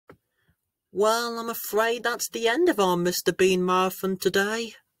Well, I'm afraid that's the end of our Mr. Bean marathon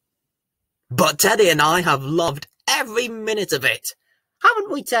today. But Teddy and I have loved every minute of it.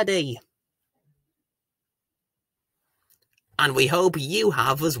 Haven't we, Teddy? And we hope you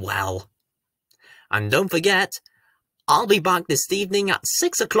have as well. And don't forget, I'll be back this evening at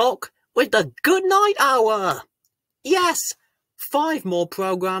 6 o'clock with the Good Night Hour. Yes, 5 more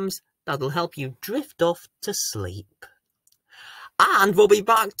programs that'll help you drift off to sleep. And we'll be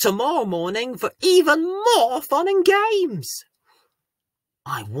back tomorrow morning for even more fun and games.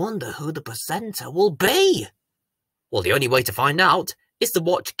 I wonder who the presenter will be. Well, the only way to find out is to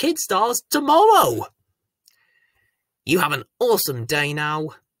watch Kidstars tomorrow. You have an awesome day now.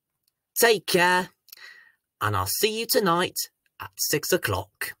 Take care. And I'll see you tonight at 6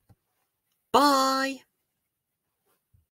 o'clock. Bye.